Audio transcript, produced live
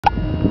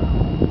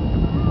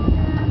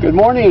Good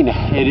morning.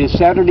 It is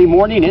Saturday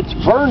morning. It's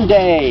burn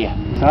day.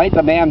 Tonight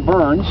the man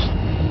burns.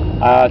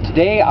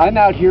 Today I'm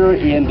out here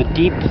in the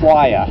Deep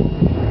Playa.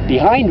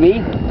 Behind me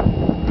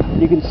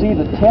you can see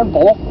the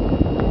temple,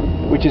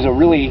 which is a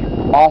really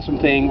awesome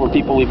thing where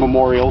people leave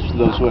memorials to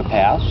those who have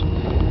passed.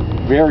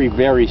 Very,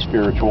 very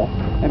spiritual.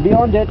 And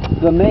beyond it,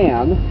 the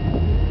man,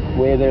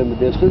 way there in the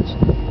distance.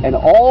 And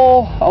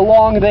all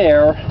along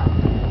there,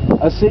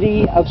 a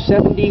city of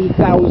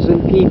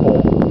 70,000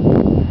 people,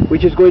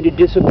 which is going to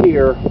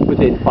disappear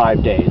within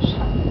 5 days.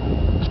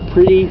 It's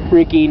pretty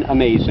freaking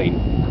amazing.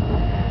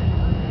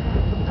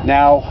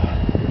 Now,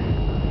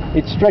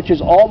 it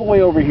stretches all the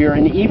way over here,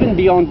 and even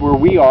beyond where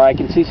we are, I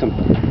can see some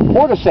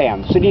porta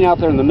sand sitting out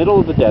there in the middle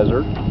of the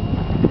desert,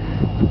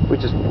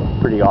 which is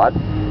pretty odd.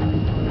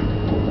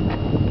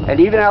 And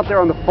even out there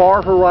on the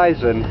far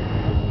horizon,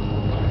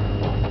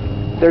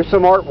 there's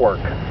some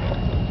artwork.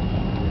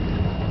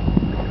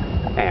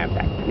 And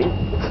back to me.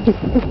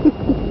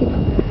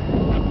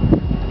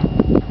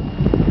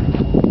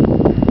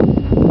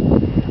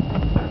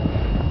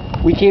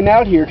 We came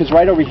out here because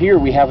right over here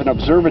we have an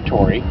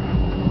observatory.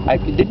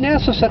 Did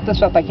NASA set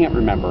this up? I can't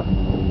remember.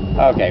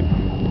 Okay,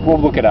 we'll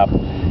look it up.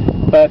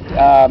 But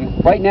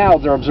right now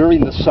they're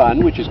observing the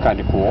sun, which is kind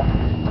of cool.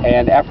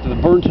 And after the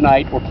burn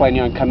tonight, we're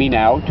planning on coming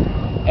out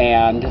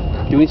and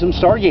doing some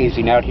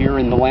stargazing out here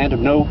in the land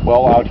of no,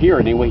 well, out here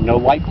anyway, no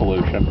light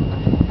pollution.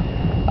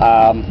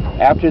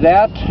 After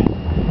that,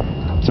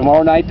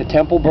 tomorrow night the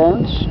temple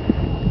burns,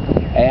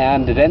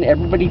 and then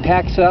everybody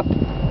packs up,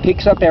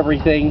 picks up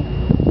everything,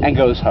 and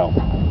goes home.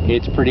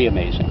 It's pretty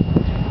amazing.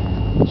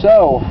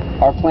 So,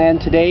 our plan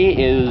today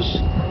is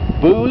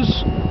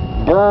booze,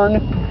 burn,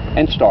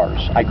 and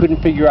stars. I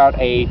couldn't figure out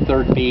a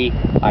third B.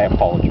 I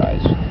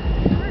apologize.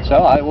 So,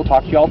 I will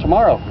talk to you all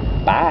tomorrow.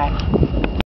 Bye.